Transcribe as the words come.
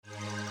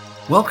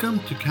Welcome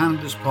to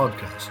Canada's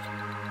podcast.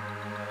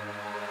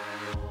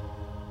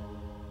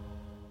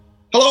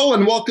 Hello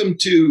and welcome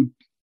to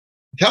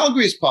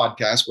Calgary's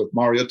podcast with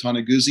Mario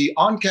Toneguzzi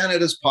on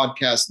Canada's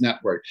Podcast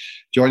Network.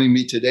 Joining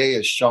me today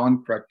is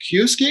Sean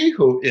Krakiwsky,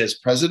 who is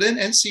President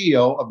and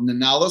CEO of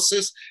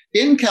Nanalysis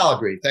in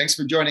Calgary. Thanks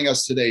for joining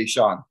us today,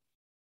 Sean.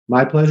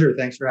 My pleasure.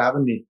 Thanks for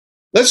having me.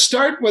 Let's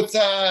start with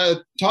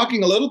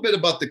talking a little bit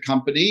about the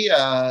company,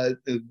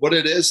 what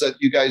it is that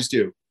you guys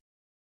do.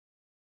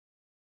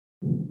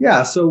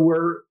 Yeah, so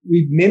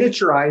we've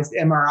miniaturized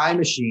MRI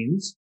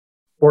machines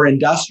for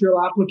industrial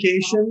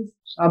applications,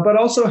 but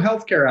also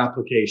healthcare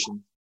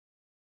applications.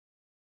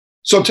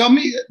 So tell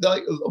me,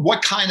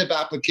 what kind of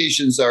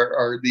applications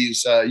are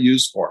these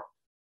used for?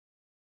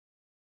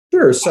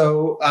 Sure.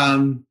 So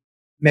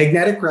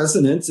magnetic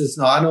resonance is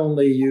not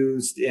only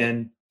used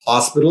in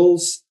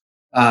hospitals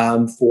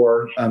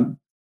for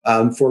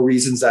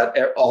reasons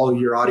that all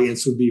your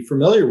audience would be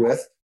familiar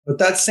with, but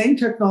that same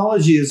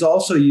technology is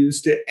also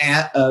used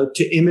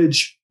to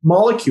image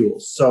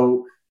molecules.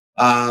 So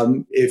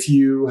if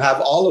you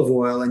have olive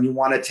oil and you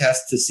want to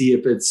test to see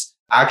if it's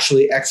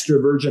actually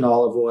extra virgin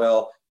olive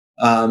oil,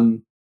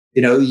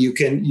 you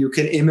can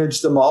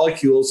image the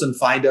molecules and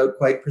find out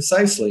quite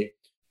precisely.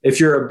 If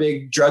you're a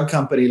big drug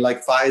company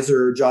like Pfizer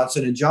or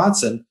Johnson &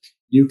 Johnson,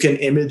 you can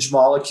image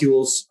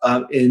molecules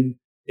in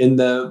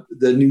the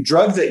new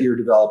drug that you're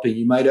developing.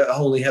 You might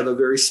only have a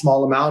very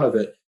small amount of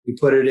it. You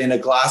put it in a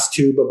glass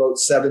tube about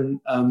 7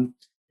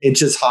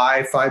 inches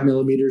high, 5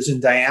 millimeters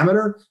in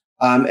diameter.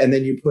 And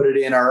then you put it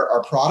in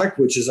our product,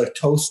 which is a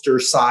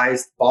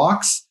toaster-sized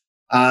box.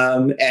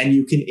 And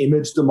you can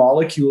image the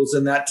molecules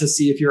in that to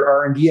see if your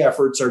R&D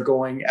efforts are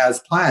going as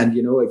planned.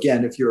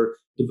 Again, if you're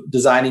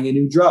designing a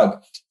new drug.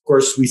 Of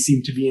course, we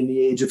seem to be in the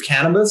age of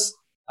cannabis.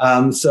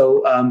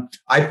 So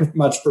I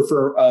much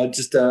prefer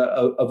just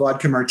a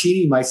vodka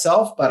martini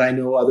myself, but I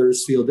know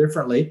others feel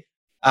differently.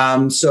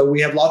 So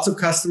we have lots of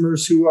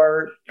customers who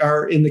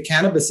are in the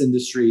cannabis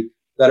industry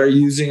that are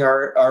using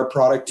our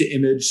product to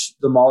image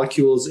the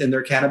molecules in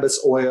their cannabis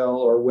oil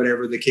or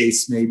whatever the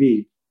case may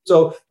be.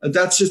 So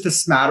that's just a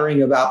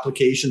smattering of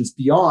applications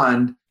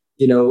beyond,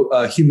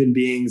 human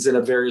beings in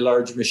a very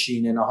large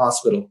machine in a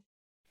hospital.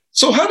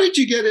 So how did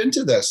you get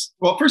into this?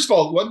 Well, first of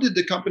all, when did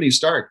the company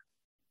start?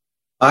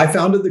 I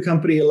founded the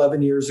company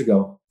 11 years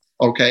ago.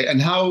 Okay.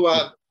 And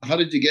how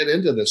did you get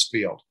into this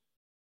field?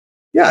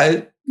 Yeah,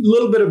 a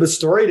little bit of a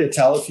story to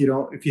tell if you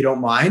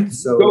don't mind.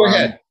 So go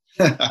ahead.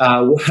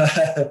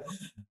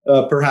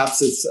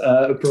 Perhaps it's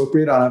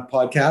appropriate on a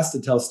podcast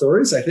to tell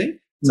stories, I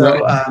think.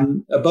 So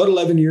about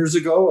 11 years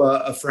ago,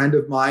 a friend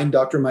of mine,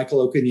 Dr.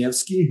 Michael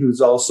Okoniewski, who's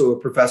also a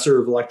professor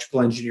of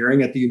electrical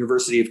engineering at the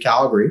University of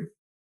Calgary,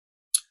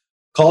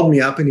 called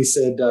me up and he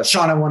said,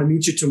 Sean, I want to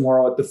meet you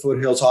tomorrow at the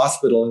Foothills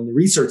Hospital in the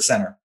research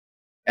center.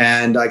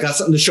 And I got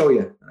something to show you.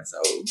 And I said,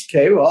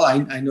 okay, well,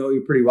 I know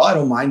you pretty well. I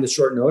don't mind the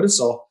short notice.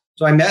 So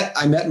I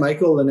met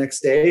Michael the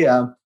next day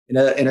in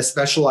a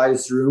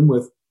specialized room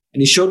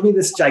and he showed me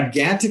this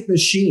gigantic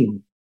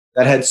machine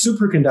that had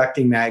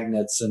superconducting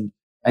magnets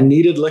and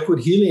needed liquid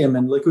helium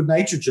and liquid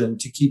nitrogen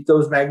to keep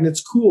those magnets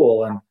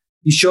cool. And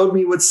he showed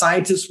me what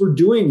scientists were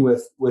doing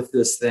with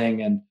this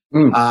thing and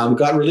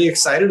got really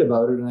excited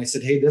about it. And I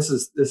said, hey, this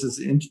is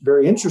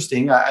very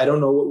interesting. I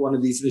don't know what one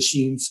of these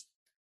machines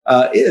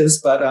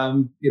is, but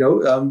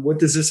what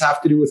does this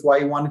have to do with why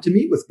you wanted to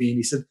meet with me? And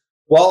he said,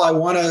 well, I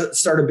want to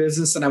start a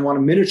business and I want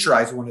to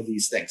miniaturize one of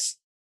these things.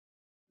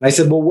 And I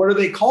said, well, what are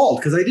they called?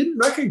 Because I didn't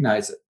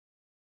recognize it.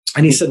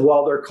 And he said,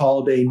 well, they're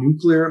called a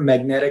nuclear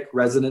magnetic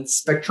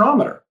resonance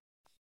spectrometer.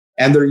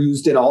 And they're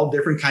used in all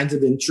different kinds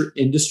of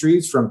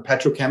industries, from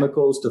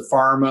petrochemicals to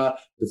pharma,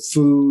 to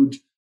food,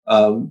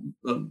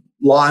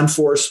 law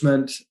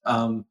enforcement,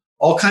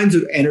 all kinds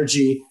of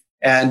energy.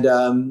 And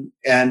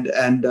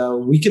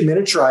we can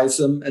miniaturize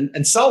them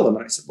and sell them.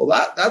 And I said,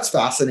 well, that's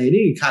fascinating.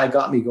 He kind of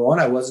got me going.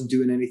 I wasn't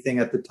doing anything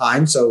at the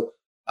time. So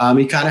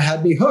he kind of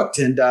had me hooked.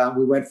 And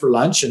we went for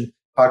lunch and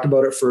talked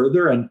about it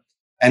further.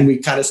 And we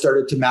kind of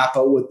started to map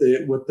out what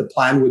the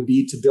plan would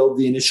be to build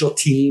the initial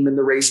team and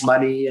to raise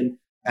money and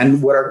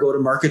what our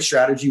go-to-market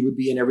strategy would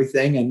be and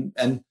everything.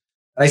 And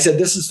I said,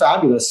 this is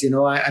fabulous.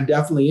 I'm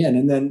definitely in.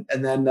 And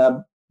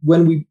then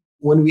when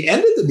we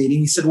ended the meeting,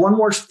 he said, one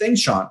more thing,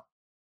 Sean.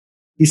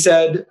 He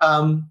said,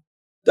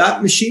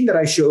 that machine that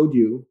I showed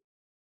you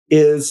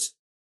is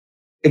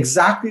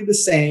exactly the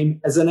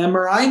same as an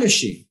MRI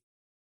machine.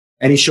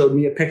 And he showed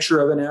me a picture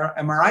of an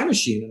MRI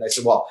machine. And I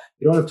said, well,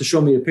 you don't have to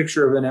show me a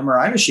picture of an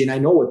MRI machine. I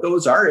know what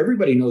those are.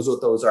 Everybody knows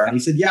what those are. And he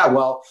said, yeah,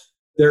 well,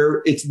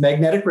 it's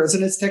magnetic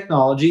resonance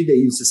technology. They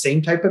use the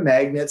same type of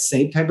magnets,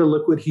 same type of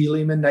liquid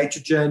helium and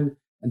nitrogen,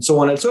 and so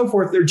on and so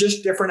forth. They're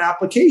just different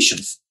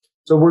applications.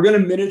 So we're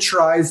going to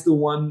miniaturize the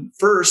one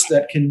first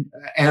that can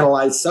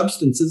analyze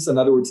substances, in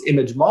other words,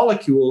 image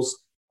molecules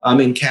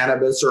in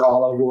cannabis or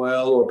olive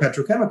oil or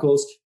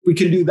petrochemicals. If we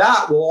can do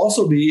that, we'll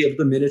also be able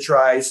to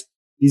miniaturize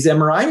these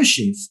MRI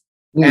machines.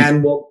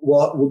 And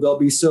they'll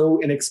be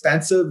so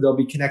inexpensive. They'll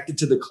be connected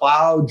to the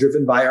cloud,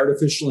 driven by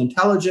artificial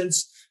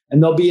intelligence,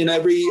 and they'll be in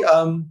every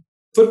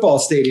football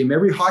stadium,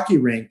 every hockey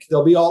rink.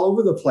 They'll be all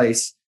over the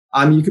place.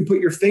 You can put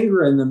your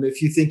finger in them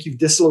if you think you've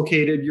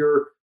dislocated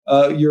your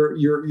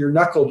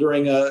knuckle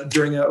during a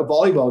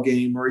volleyball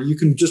game, or you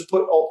can just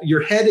put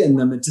your head in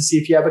them and to see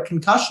if you have a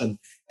concussion,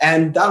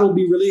 and that'll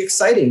be really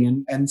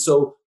exciting. And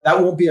so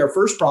that won't be our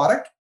first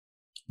product,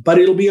 but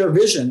it'll be our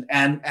vision,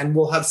 and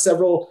we'll have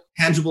several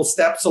tangible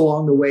steps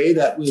along the way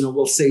that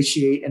will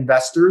satiate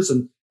investors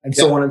and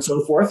so on and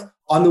so forth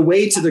on the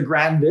way to the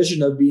grand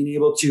vision of being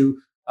able to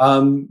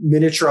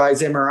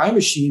miniaturize MRI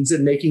machines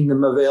and making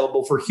them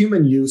available for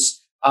human use.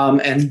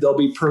 And they'll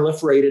be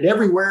proliferated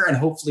everywhere, and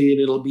hopefully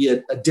it'll be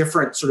a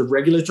different sort of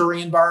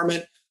regulatory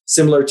environment,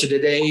 similar to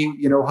today.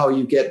 How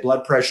you get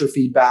blood pressure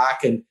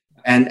feedback and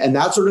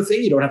that sort of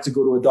thing. You don't have to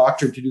go to a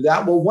doctor to do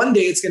that. Well, one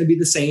day it's going to be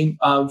the same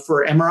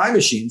for MRI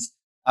machines.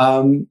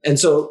 And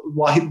so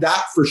while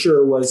that for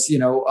sure was,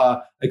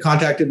 I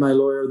contacted my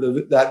lawyer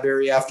that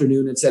very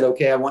afternoon and said,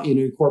 okay, I want you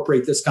to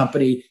incorporate this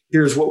company.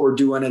 Here's what we're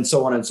doing, and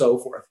so on and so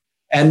forth.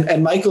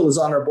 And Michael is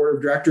on our board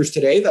of directors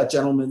today, that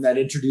gentleman that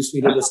introduced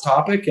me to this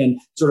topic and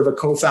sort of a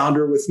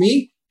co-founder with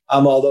me.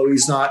 Although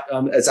he's not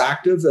as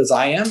active as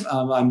I am,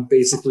 I'm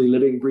basically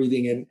living,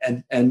 breathing,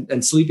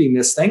 and sleeping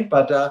this thing.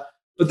 But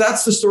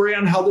that's the story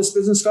on how this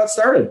business got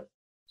started.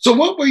 So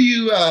what were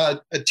you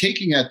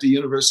taking at the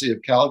University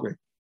of Calgary?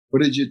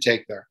 What did you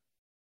take there?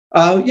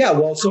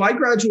 So I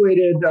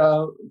graduated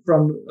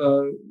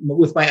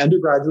with my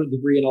undergraduate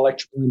degree in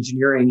electrical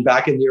engineering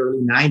back in the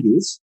early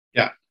 90s.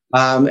 Yeah.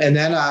 And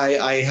then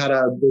I had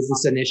a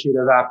business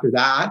initiative after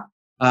that,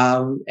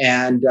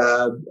 and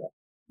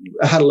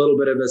had a little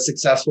bit of a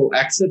successful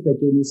exit that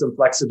gave me some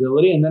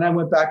flexibility. And then I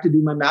went back to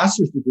do my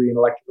master's degree in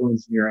electrical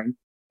engineering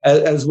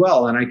as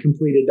well. And I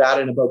completed that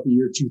in about the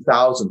year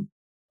 2000.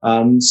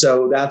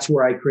 So that's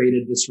where I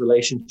created this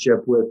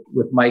relationship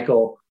with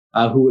Michael,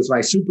 who was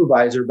my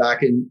supervisor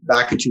back in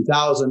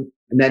 2000,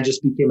 and then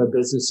just became a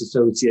business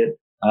associate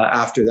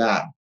after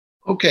that.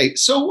 Okay.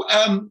 So,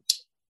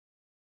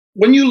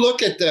 when you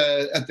look at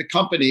the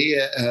company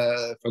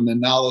from the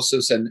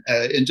analysis and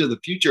into the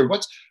future,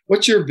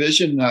 what's your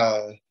vision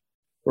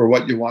or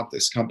what you want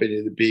this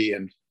company to be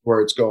and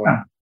where it's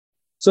going?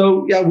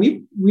 So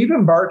we've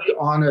embarked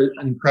on an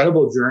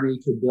incredible journey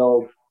to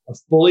build a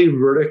fully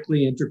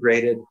vertically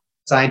integrated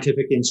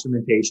scientific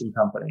instrumentation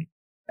company,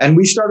 and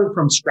we started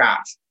from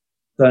scratch.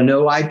 So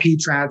no IP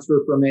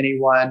transfer from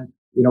anyone.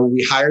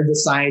 We hired the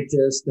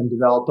scientists and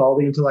developed all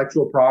the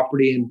intellectual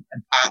property and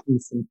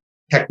patents and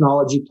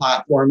technology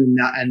platform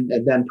and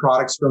then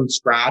products from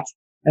scratch.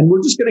 And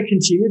we're just going to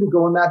continue to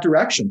go in that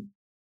direction.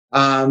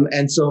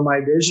 And so my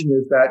vision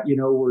is that,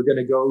 we're going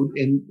to go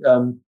in,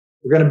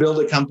 we're going to build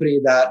a company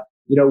that,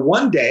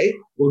 one day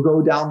will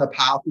go down the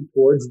path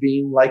towards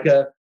being like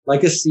a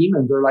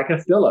Siemens or like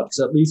a Philips,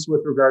 at least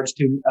with regards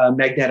to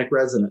magnetic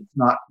resonance,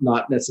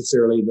 not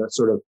necessarily the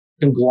sort of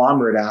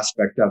conglomerate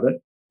aspect of it.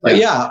 But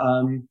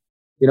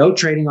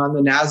trading on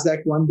the NASDAQ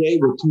one day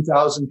with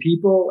 2,000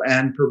 people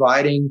and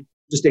providing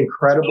just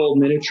incredible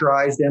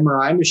miniaturized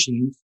MRI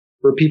machines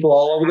for people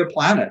all over the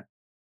planet.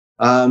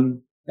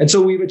 And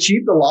so we've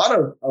achieved a lot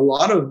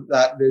of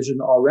that vision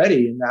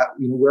already in that,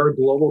 we're a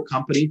global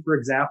company, for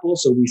example.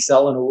 So we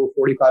sell in over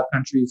 45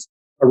 countries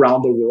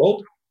around the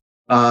world.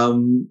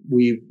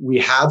 We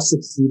have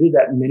succeeded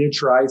at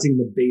miniaturizing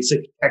the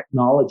basic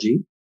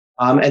technology.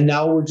 And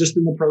now we're just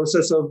in the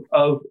process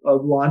of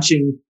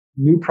launching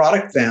new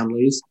product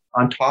families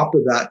on top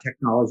of that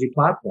technology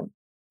platform.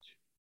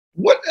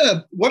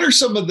 What are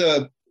some of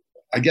the,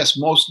 I guess,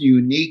 most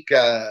unique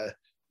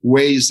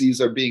ways these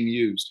are being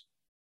used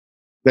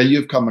that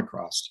you've come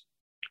across?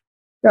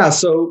 Yeah,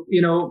 so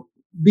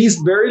these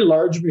very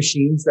large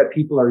machines that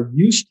people are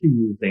used to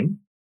using,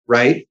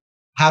 right,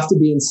 have to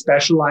be in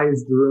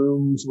specialized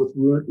rooms with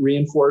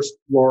reinforced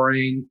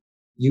flooring.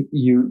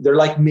 They're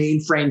like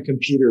mainframe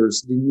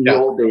computers in the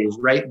old days,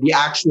 right? The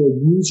actual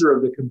user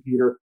of the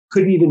computer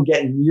couldn't even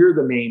get near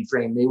the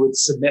mainframe. They would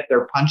submit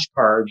their punch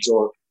cards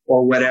or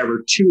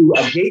whatever to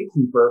a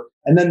gatekeeper.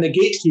 And then the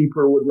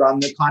gatekeeper would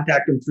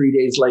contact them 3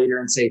 days later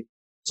and say,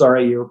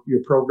 sorry, your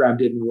program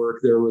didn't work.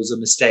 There was a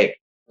mistake.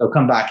 They'll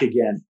come back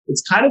again.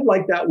 It's kind of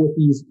like that with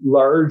these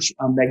large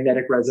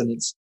magnetic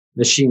resonance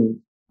machines.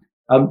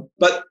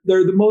 But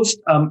they're the most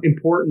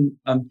important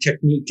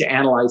technique to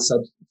analyze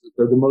substances.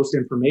 They're the most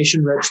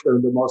information rich.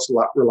 They're the most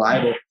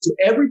reliable. So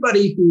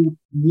everybody who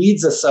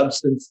needs a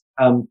substance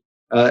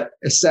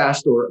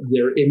assessed or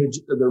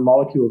their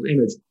molecules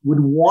image would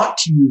want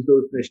to use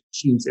those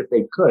machines if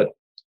they could.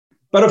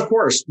 But of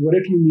course, what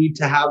if you need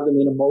to have them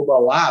in a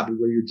mobile lab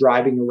where you're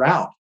driving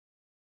around?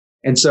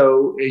 And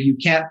so you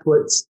can't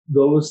put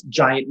those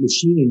giant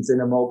machines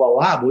in a mobile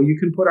lab. Well, you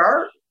can put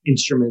our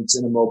instruments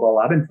in a mobile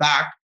lab. In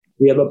fact,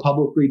 we have a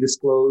publicly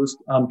disclosed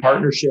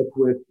partnership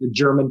with the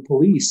German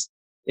police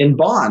in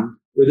Bonn,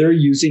 where they're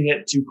using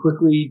it to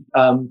quickly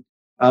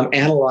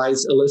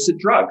analyze illicit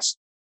drugs.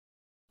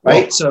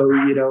 Right. Oh. So,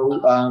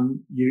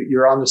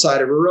 you're on the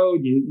side of a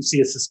road, you see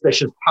a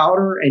suspicious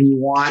powder and you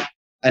want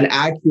an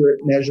accurate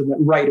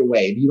measurement right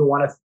away. You don't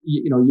want to,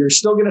 you're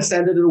still going to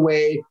send it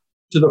away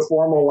to the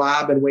formal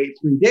lab and wait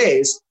 3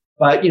 days.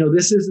 But,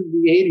 this isn't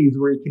the 80s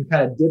where you can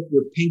kind of dip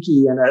your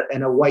pinky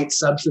in a white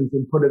substance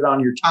and put it on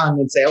your tongue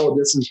and say, oh,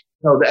 this is,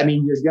 you're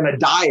going to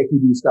die if you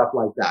do stuff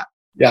like that.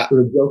 Yeah.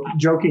 Sort of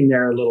joking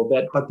there a little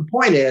bit. But the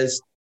point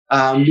is,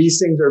 these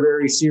things are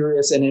very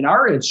serious. And in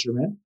our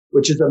instrument,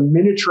 which is a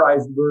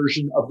miniaturized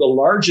version of the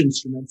large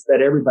instruments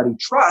that everybody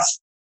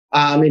trusts,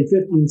 in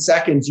 15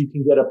 seconds, you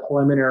can get a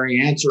preliminary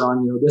answer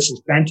on, this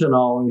is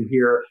fentanyl in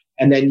here.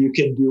 And then you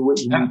can do what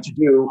you need to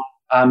do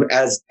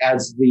as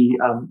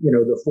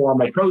the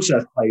formal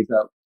process plays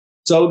out.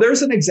 So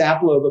there's an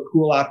example of a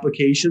cool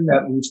application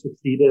that we've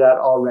succeeded at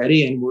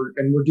already, and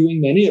we're doing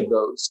many of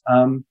those.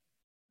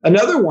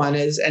 Another one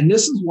is, and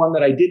this is one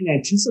that I didn't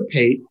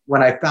anticipate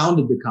when I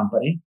founded the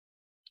company,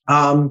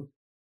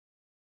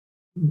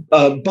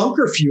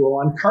 bunker fuel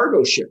on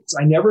cargo ships.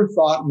 I never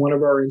thought one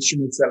of our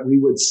instruments that we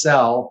would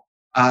sell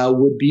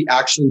would be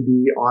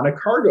on a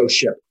cargo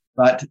ship,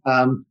 but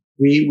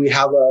we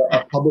have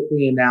a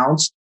publicly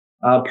announced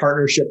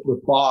partnership with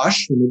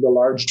Bosch, the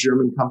large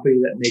German company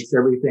that makes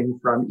everything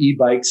from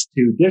e-bikes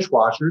to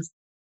dishwashers.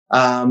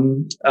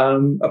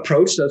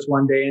 Approached us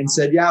one day and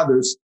said, "Yeah,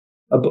 there's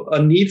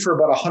a need for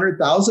about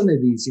 100,000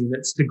 of these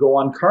units to go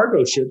on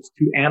cargo ships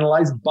to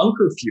analyze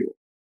bunker fuel."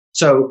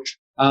 So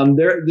I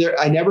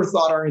never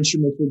thought our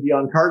instruments would be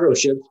on cargo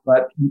ships,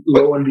 but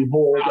lo and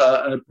behold,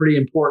 a pretty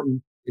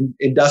important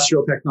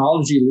industrial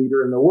technology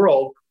leader in the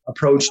world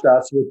approached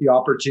us with the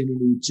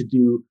opportunity to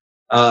do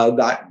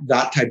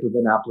that type of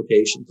an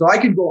application. So I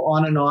could go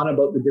on and on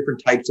about the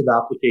different types of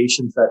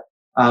applications that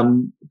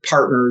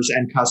partners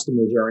and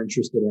customers are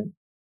interested in.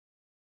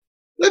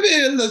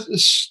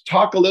 Let's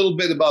talk a little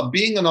bit about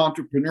being an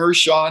entrepreneur,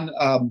 Sean.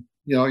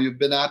 You've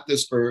been at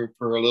this for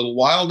a little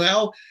while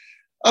now.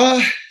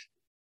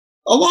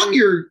 Along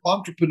your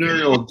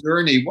entrepreneurial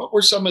journey, what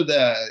were some of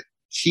the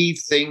key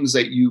things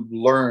that you've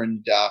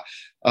learned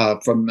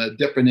from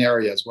different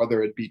areas,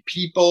 whether it be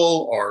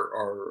people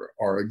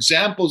or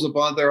examples of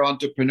other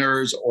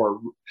entrepreneurs or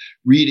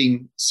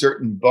reading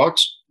certain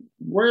books?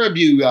 Where have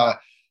you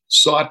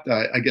sought,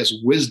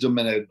 wisdom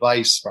and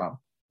advice from?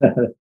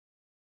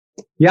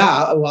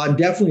 Yeah, well, I'm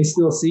definitely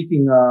still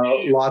seeking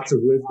lots of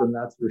wisdom,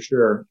 that's for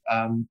sure.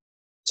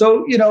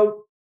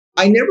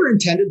 I never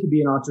intended to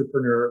be an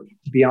entrepreneur,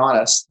 to be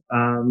honest.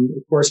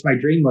 Of course, my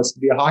dream was to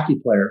be a hockey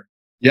player.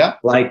 Yeah.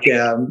 Like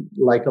a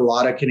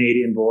lot of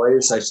Canadian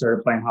boys, I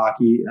started playing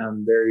hockey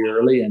very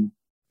early, and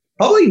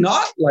probably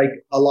not like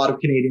a lot of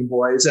Canadian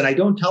boys. And I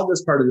don't tell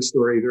this part of the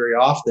story very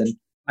often.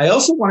 I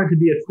also wanted to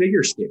be a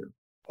figure skater.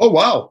 Oh,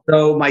 wow.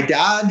 So my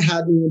dad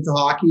had me into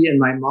hockey and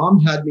my mom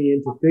had me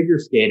into figure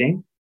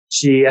skating.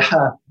 She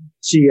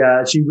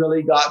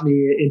really got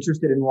me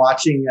interested in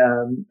watching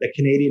a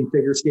Canadian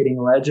figure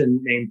skating legend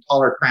named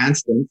Paller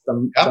Cranston.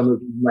 Some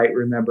of you might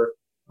remember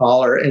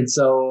Paller. And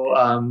so,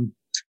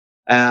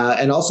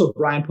 and also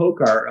Brian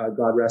Pokar,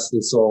 God rest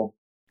his soul.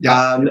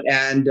 Yeah.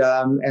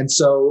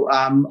 So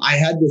I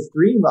had this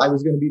dream. I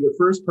was going to be the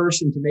first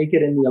person to make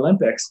it in the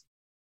Olympics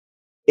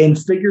in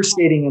figure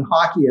skating and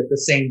hockey at the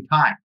same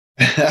time.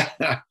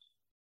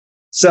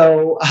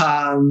 So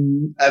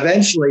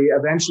eventually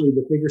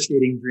the figure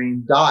skating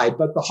dream died,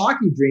 but the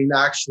hockey dream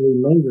actually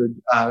lingered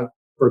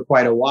for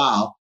quite a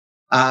while.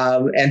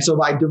 And so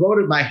I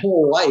devoted my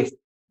whole life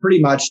pretty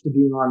much to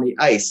being on the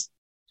ice,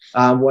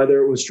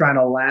 whether it was trying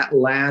to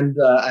land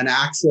an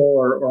axel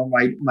or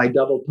my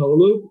double toe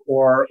loop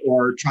or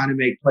trying to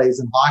make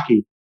plays in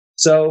hockey.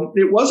 So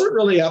it wasn't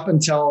really up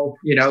until,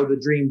 the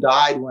dream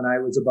died when I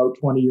was about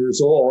 20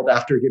 years old,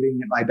 after giving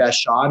it my best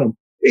shot and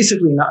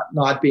basically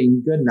not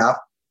being good enough.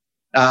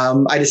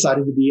 I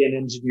decided to be an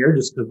engineer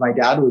just because my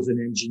dad was an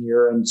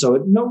engineer. And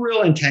so no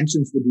real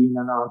intentions to being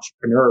an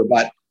entrepreneur.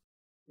 But,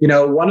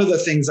 one of the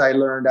things I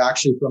learned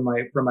actually from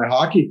my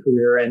hockey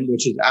career, and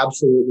which is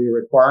absolutely a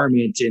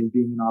requirement in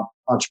being an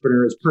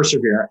entrepreneur, is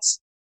perseverance.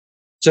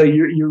 So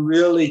you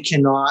really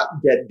cannot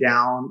get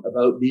down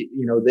about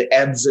the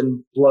ebbs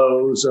and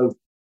flows of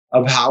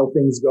how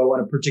things go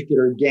in a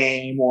particular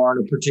game or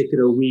in a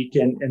particular week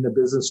in the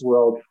business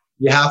world.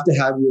 You have to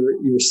have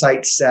your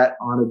sights set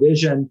on a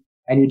vision.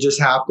 And you just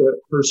have to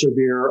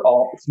persevere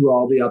through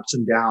all the ups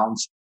and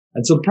downs.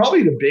 And so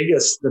probably the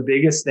biggest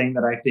thing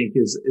that I think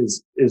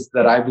is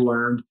that I've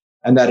learned,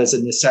 and that is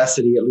a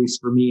necessity, at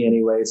least for me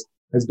anyways,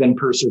 has been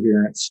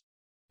perseverance.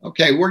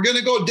 Okay, we're going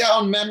to go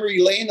down memory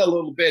lane a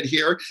little bit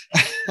here.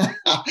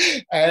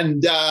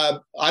 And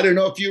I don't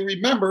know if you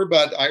remember,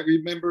 but I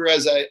remember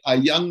as a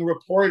young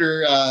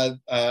reporter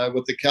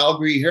with the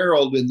Calgary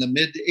Herald in the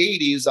mid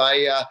 80s,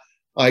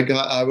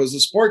 I was a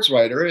sports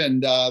writer,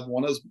 and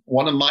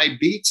one of my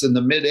beats in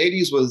the mid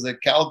 80s was the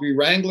Calgary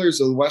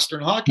Wranglers of the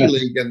Western Hockey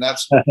League, and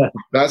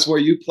that's where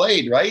you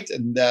played, right?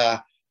 And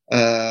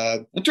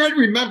I'm trying to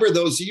remember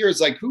those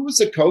years. Like, who was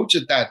the coach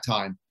at that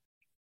time?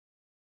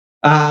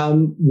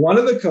 One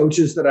of the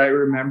coaches that I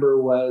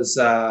remember was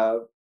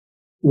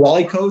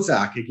Wally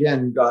Kozak.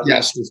 Again, God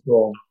rest his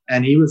soul,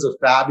 and he was a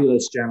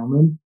fabulous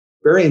gentleman,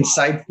 very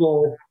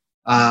insightful,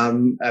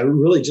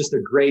 really just a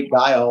great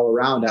guy all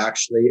around,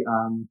 actually.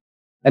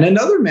 And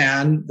another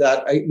man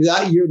that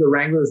year the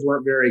Wranglers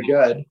weren't very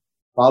good.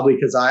 probably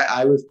because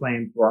I was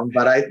playing for him.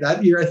 But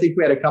that year, I think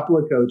we had a couple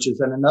of coaches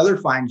and another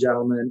fine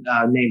gentleman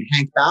named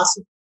Hank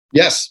Bassett.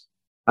 Yes.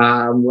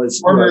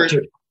 Was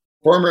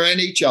former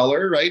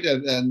NHLer, right?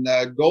 And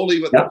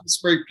goalie with the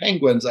Pittsburgh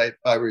Penguins, I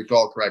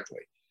recall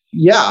correctly.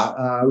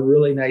 Yeah,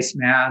 really nice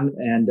man.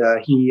 And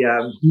he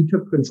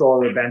took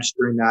control of the bench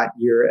during that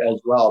year as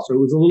well. So it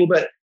was a little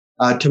bit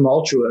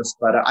tumultuous.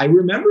 But I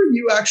remember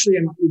you actually,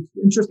 and it's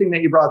interesting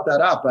that you brought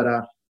that up, but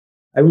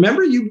I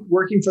remember you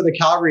working for the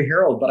Calgary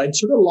Herald, but I'd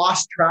sort of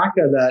lost track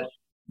of that.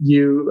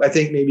 You, I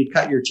think, maybe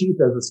cut your teeth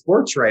as a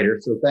sports writer.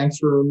 So thanks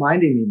for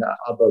reminding me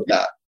about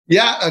that.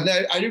 Yeah, and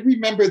I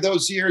remember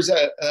those years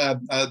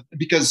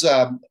because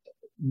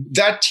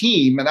that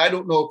team, and I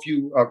don't know if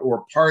you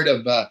were part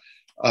of the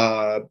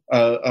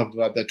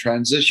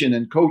transition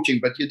in coaching,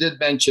 but you did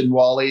mention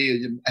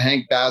Wally,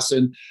 Hank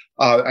Bassett.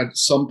 At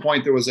some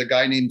point, there was a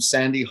guy named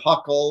Sandy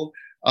Huckle,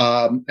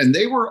 and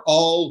they were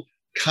all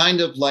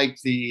kind of like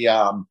the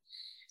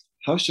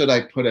how should I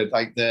put it?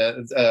 Like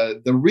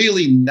the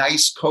really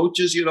nice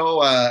coaches, you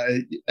know.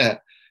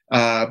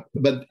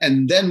 But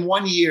then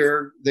one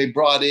year they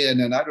brought in,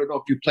 and I don't know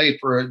if you played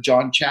for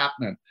John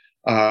Chapman.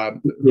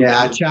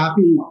 Yeah,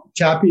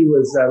 Chappie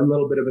was a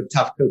little bit of a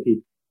tough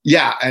cookie.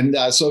 Yeah, and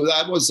so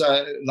that was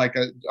like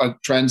a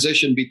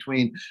transition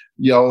between,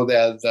 you know,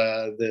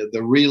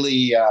 the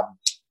really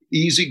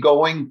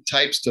easygoing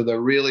types to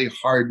the really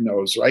hard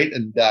nosed, right?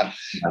 And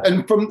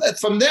from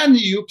then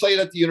you played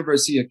at the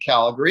University of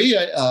Calgary,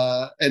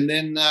 and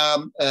then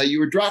you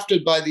were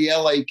drafted by the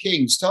LA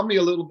Kings. Tell me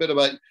a little bit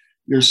about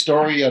your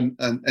story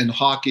and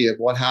hockey of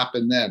what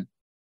happened then.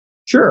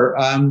 Sure.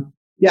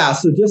 Yeah.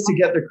 So just to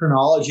get the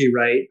chronology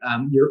right,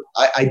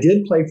 I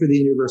did play for the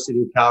University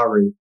of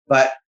Calgary,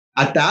 but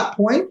at that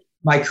point,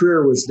 my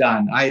career was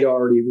done. I had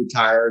already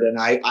retired, and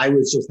I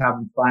was just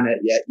having fun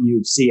at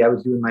UC. I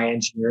was doing my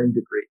engineering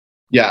degree.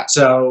 Yeah.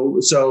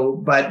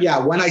 But yeah,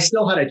 when I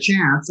still had a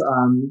chance,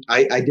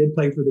 I did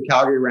play for the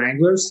Calgary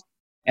Wranglers,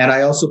 and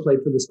I also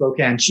played for the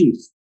Spokane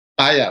Chiefs.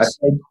 Yes.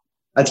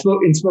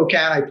 In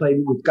Spokane, I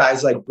played with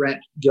guys like Brent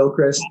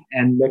Gilchrist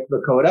and Mick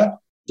Vukota,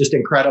 just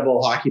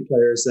incredible hockey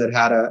players that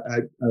had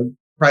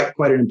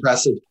quite an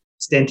impressive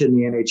stint in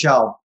the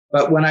NHL.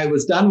 But when I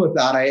was done with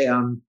that,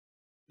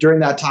 during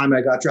that time,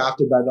 I got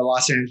drafted by the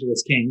Los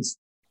Angeles Kings,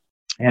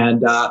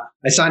 and I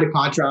signed a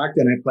contract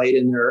and I played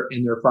in their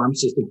farm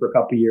system for a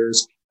couple of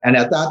years. And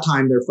at that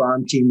time, their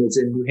farm team was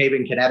in New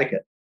Haven,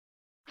 Connecticut,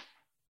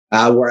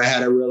 where I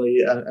had a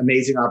really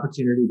amazing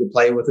opportunity to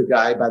play with a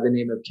guy by the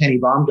name of Kenny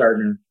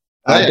Baumgartner.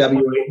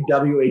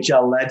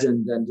 WHL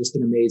legend and just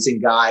an amazing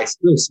guy,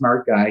 really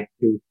smart guy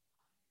too.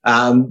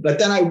 But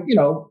then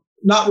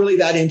not really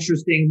that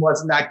interesting,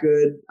 wasn't that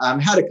good.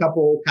 Had a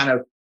couple kind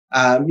of,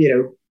 I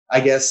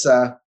guess,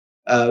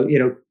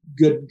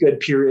 good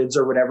periods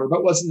or whatever,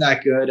 but wasn't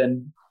that good.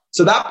 And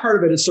so that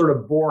part of it is sort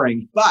of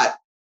boring. But,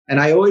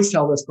 and I always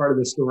tell this part of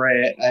the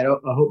story. I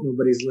hope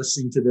nobody's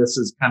listening to this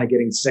is kind of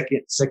getting sick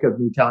of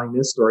me telling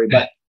this story.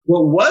 But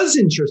what was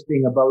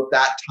interesting about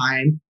that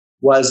time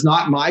was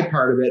not my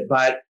part of it,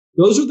 but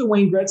those were the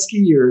Wayne Gretzky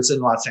years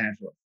in Los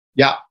Angeles.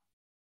 Yeah.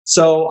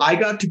 So I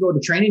got to go to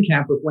training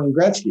camp with Wayne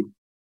Gretzky.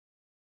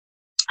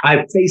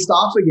 I faced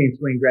off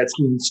against Wayne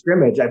Gretzky in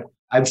scrimmage.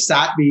 I've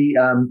sat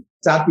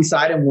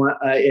beside him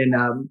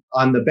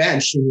on the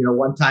bench, and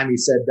one time he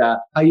said,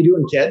 "How you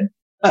doing, kid?"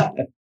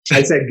 I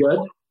said, "Good."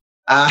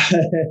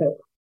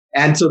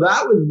 And so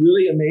that was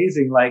really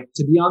amazing, like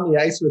to be on the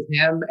ice with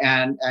him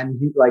and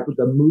he, like with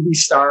the movie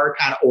star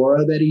kind of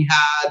aura that he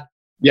had.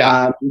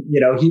 Yeah.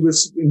 He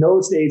was, in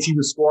those days, he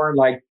was scoring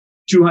like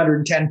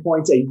 210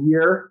 points a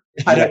year.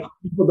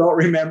 People don't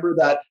remember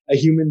that one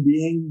human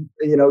being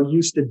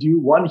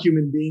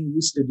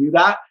used to do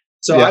that.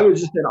 So I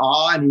was just in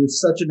awe, and he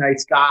was such a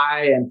nice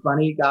guy and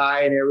funny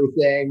guy and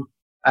everything.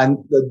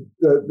 And the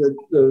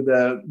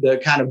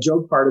kind of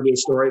joke part of the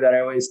story that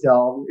I always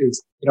tell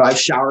is, I've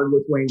showered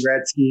with Wayne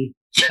Gretzky,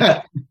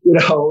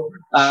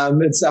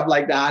 and stuff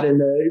like that.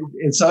 And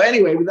so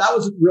anyway, that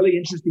was a really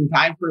interesting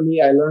time for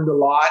me. I learned a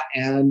lot,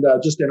 and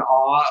just in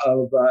awe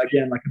of,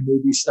 again, like a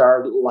movie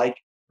star like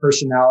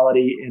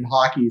personality in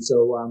hockey.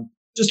 So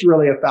just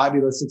really a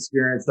fabulous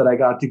experience that I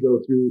got to go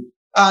through.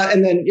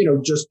 And then,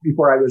 just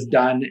before I was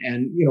done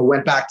and,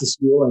 went back to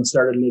school and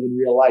started living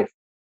real life.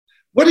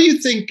 What do you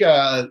think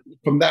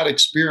from that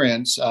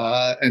experience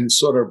and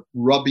sort of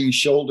rubbing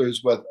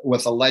shoulders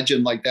with a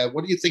legend like that?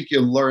 What do you think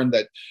you learned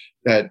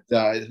that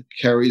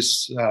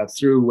carries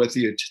through with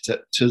you to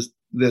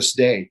this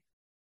day?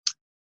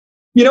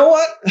 You know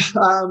what?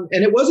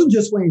 And it wasn't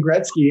just Wayne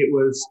Gretzky. It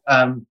was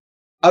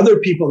other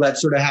people that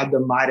sort of had the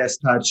Midas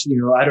touch. I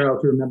don't know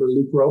if you remember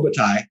Luc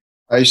Robitaille.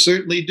 I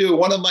certainly do.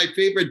 One of my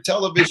favorite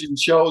television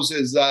shows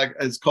is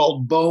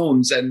called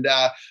Bones, and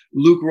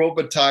Luc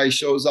Robitaille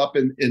shows up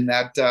in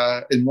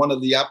one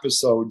of the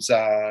episodes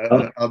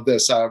of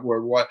this,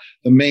 where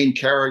the main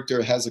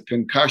character has a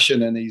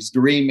concussion and he's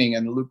dreaming,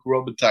 and Luc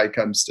Robitaille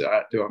comes to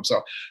him.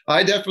 So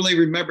I definitely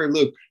remember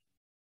Luc.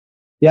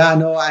 Yeah,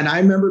 no, and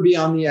I remember being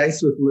on the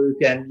ice with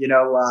Luc, and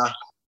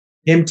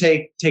him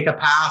take a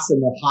pass in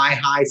the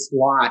high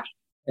slot.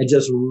 and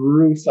just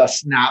roof a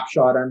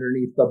snapshot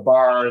underneath the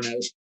bar,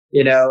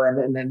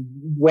 and then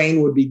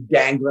Wayne would be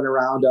dangling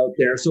around out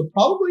there. So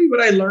probably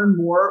what I learned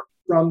more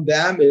from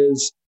them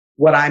is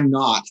what I'm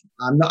not.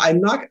 I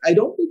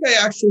don't think I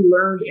actually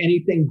learned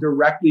anything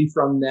directly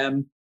from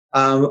them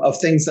of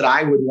things that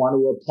I would want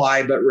to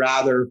apply, but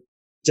rather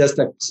just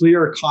a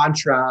clear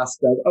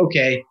contrast of,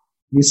 okay,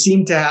 there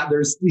seems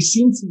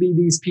to be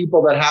these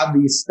people that have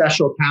these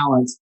special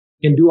talents,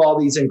 can do all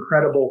these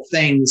incredible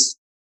things,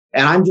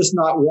 and I'm just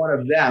not one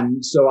of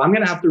them. So I'm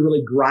going to have to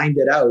really grind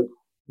it out.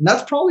 And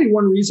that's probably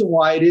one reason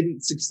why I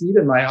didn't succeed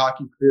in my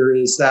hockey career,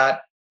 is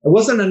that I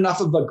wasn't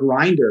enough of a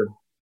grinder.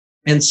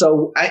 And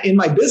so in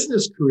my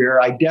business career,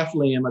 I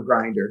definitely am a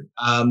grinder.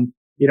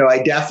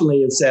 I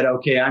definitely have said,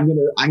 okay,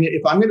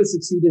 if I'm going to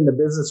succeed in the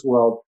business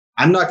world,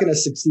 I'm not going to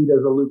succeed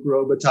as a Luc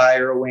Robitaille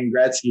or a Wayne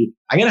Gretzky.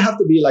 I'm going to have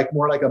to be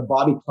more like a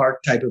Bobby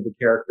Clarke type of a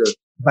character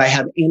if I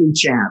have any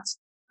chance.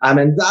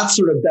 And that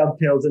sort of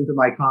dovetails into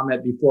my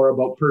comment before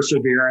about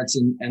perseverance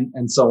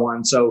and so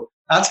on. So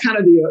that's kind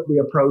of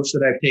the approach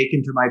that I've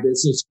taken to my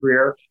business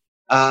career.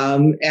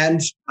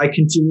 And I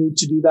continue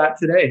to do that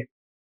today.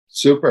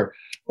 Super.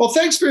 Well,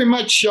 thanks very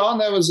much, Sean.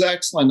 That was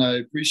excellent. I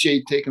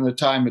appreciate taking the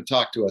time to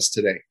talk to us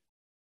today.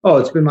 Oh,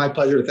 it's been my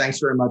pleasure. Thanks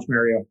very much,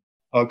 Mario.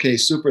 Okay,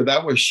 super.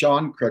 That was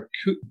Sean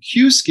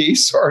Krakiwsky,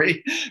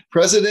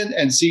 President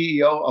and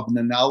CEO of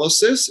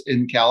Nanalysis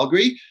in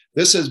Calgary.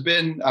 This has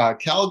been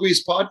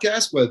Calgary's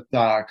podcast with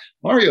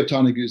Mario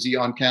Toneguzzi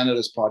on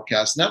Canada's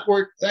Podcast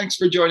Network. Thanks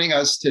for joining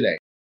us today.